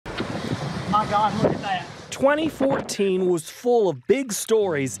My God, look at that. 2014 was full of big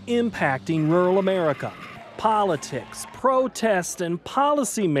stories impacting rural America. Politics, protests, and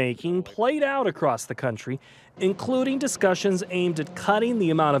policymaking played out across the country, including discussions aimed at cutting the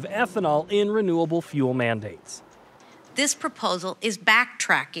amount of ethanol in renewable fuel mandates. This proposal is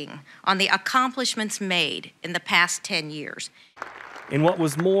backtracking on the accomplishments made in the past 10 years. In what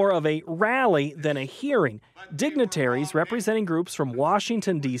was more of a rally than a hearing, dignitaries representing groups from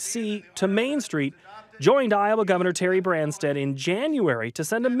Washington, D.C. to Main Street joined Iowa Governor Terry Branstad in January to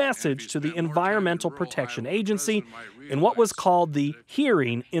send a message to the Environmental Protection Agency in what was called the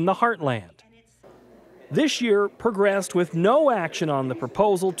hearing in the Heartland. This year progressed with no action on the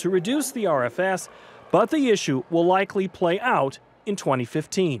proposal to reduce the RFS, but the issue will likely play out in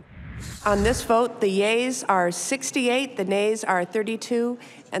 2015. On this vote, the yeas are 68, the nays are 32,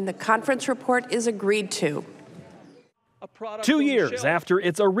 and the conference report is agreed to. 2 years after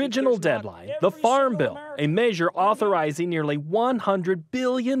its original deadline, the Farm Bill, a measure authorizing nearly $100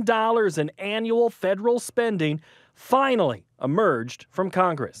 billion in annual federal spending, finally emerged from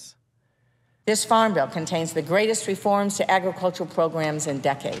Congress. This Farm Bill contains the greatest reforms to agricultural programs in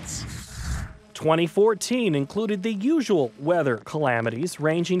decades. 2014 included the usual weather calamities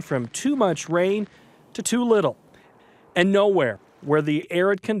ranging from too much rain to too little. And nowhere were the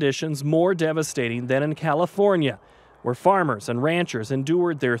arid conditions more devastating than in California, where farmers and ranchers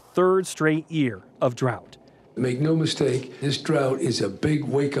endured their third straight year of drought. Make no mistake, this drought is a big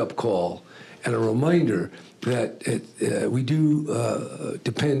wake-up call and a reminder that we do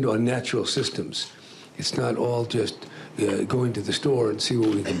depend on natural systems. It's not all just going to the store and see what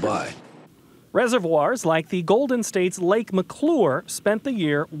we can buy. Reservoirs like the Golden State's Lake McClure spent the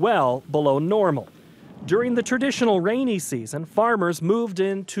year well below normal. During the traditional rainy season, farmers moved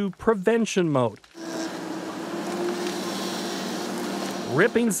into prevention mode,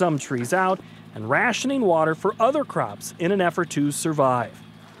 ripping some trees out and rationing water for other crops in an effort to survive.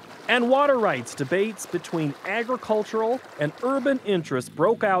 And water rights debates between agricultural and urban interests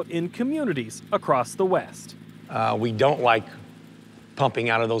broke out in communities across the West. We don't like pumping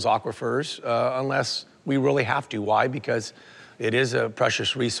out of those aquifers unless we really have to. Why? Because it is a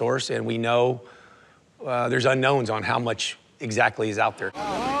precious resource, and we know there's unknowns on how much exactly is out there.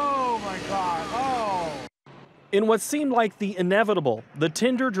 Oh, my God. Oh. In what seemed like the inevitable, the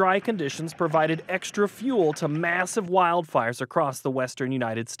tinder dry conditions provided extra fuel to massive wildfires across the western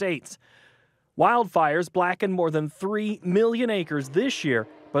United States. Wildfires blackened more than 3 million acres this year,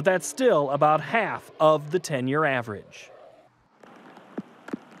 but that's still about half of the 10-year average.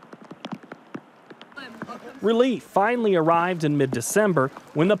 Relief finally arrived in mid-December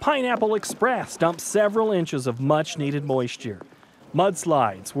when the Pineapple Express dumped several inches of much-needed moisture.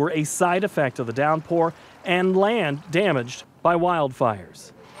 Mudslides were a side effect of the downpour and land damaged by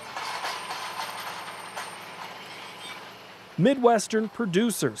wildfires. Midwestern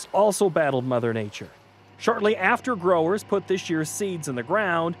producers also battled Mother Nature. Shortly after growers put this year's seeds in the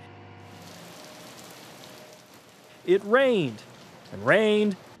ground, it rained and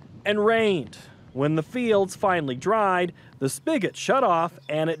rained and rained. When the fields finally dried, the spigot shut off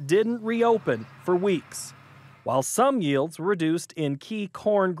and it didn't reopen for weeks. While some yields were reduced in key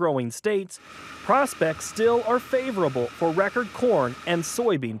corn-growing states, prospects still are favorable for record corn and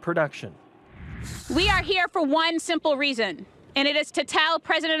soybean production. We are here for one simple reason, and it is to tell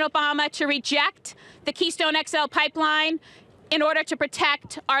President Obama to reject the Keystone XL pipeline in order to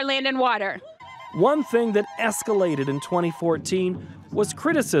protect our land and water. One thing that escalated in 2014 was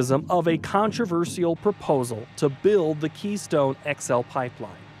criticism of a controversial proposal to build the Keystone XL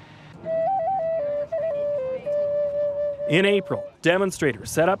pipeline. In April,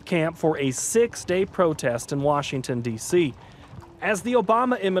 demonstrators set up camp for a 6-day protest in Washington, D.C. As the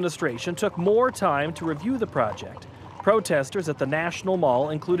Obama administration took more time to review the project, protesters at the National Mall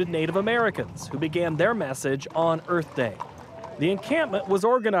included Native Americans who began their message on Earth Day. The encampment was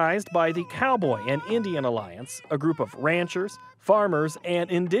organized by the Cowboy and Indian Alliance, a group of ranchers, farmers,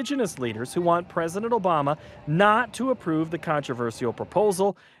 and indigenous leaders who want President Obama not to approve the controversial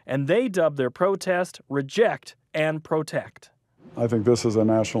proposal, and they dubbed their protest Reject and Protect. I think this is a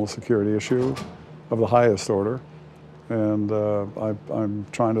national security issue of the highest order, and I'm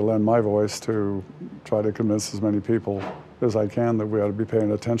trying to lend my voice to try to convince as many people as I can that we ought to be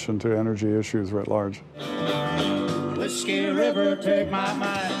paying attention to energy issues writ large. Whiskey River, take my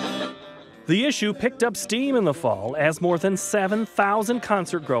mind. The issue picked up steam in the fall as more than 7,000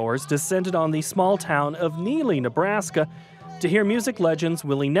 concert goers descended on the small town of Neely, Nebraska, to hear music legends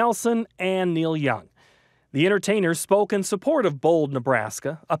Willie Nelson and Neil Young. The entertainers spoke in support of Bold,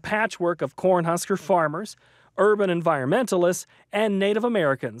 Nebraska, a patchwork of Cornhusker farmers, urban environmentalists, and Native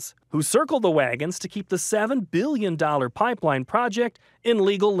Americans, who circled the wagons to keep the $7 billion pipeline project in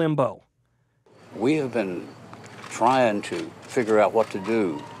legal limbo. We have been trying to figure out what to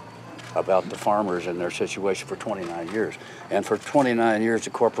do about the farmers and their situation for 29 years. And for 29 years, the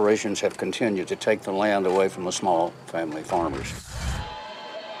corporations have continued to take the land away from the small family farmers.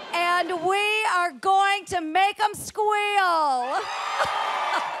 And we are going to make them squeal.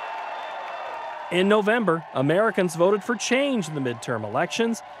 In November, Americans voted for change in the midterm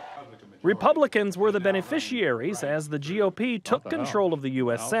elections. Republicans were the beneficiaries as the GOP took control of the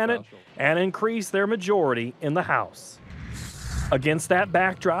U.S. Senate and increased their majority in the House. Against that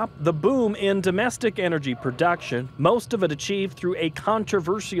backdrop, the boom in domestic energy production, most of it achieved through a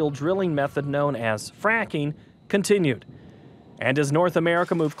controversial drilling method known as fracking, continued. And as North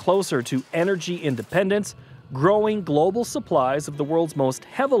America moved closer to energy independence, growing global supplies of the world's most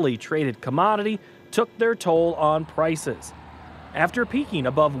heavily traded commodity took their toll on prices. After peaking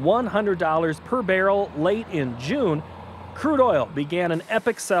above $100 per barrel late in June, crude oil began an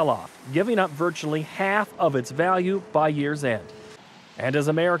epic sell-off, giving up virtually half of its value by year's end. And as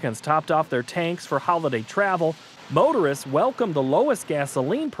Americans topped off their tanks for holiday travel, motorists welcomed the lowest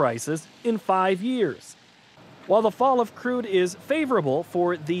gasoline prices in 5 years. While the fall of crude is favorable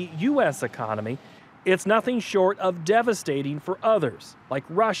for the U.S. economy, it's nothing short of devastating for others, like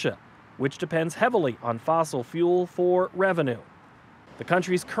Russia, which depends heavily on fossil fuel for revenue. The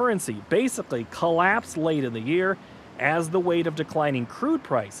country's currency basically collapsed late in the year as the weight of declining crude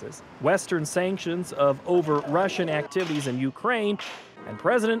prices, Western sanctions over Russian activities in Ukraine, and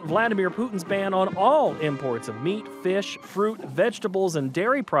President Vladimir Putin's ban on all imports of meat, fish, fruit, vegetables, and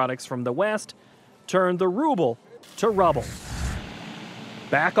dairy products from the West turned the ruble to rubble.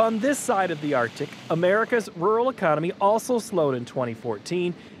 Back on this side of the Arctic, America's rural economy also slowed in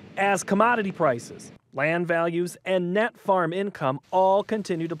 2014 as commodity prices, land values, and net farm income all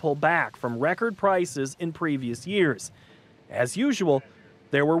continue to pull back from record prices in previous years. As usual,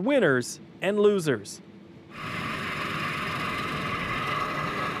 there were winners and losers.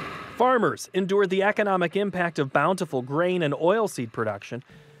 Farmers endured the economic impact of bountiful grain and oilseed production,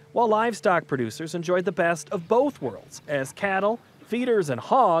 while livestock producers enjoyed the best of both worlds, as cattle, feeders, and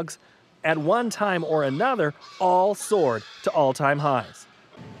hogs, at one time or another, all soared to all-time highs.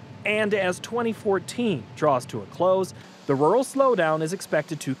 And as 2014 draws to a close, the rural slowdown is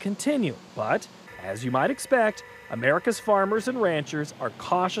expected to continue. But, as you might expect, America's farmers and ranchers are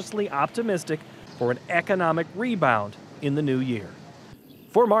cautiously optimistic for an economic rebound in the new year.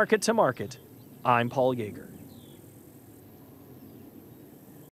 For Market to Market, I'm Paul Yeager.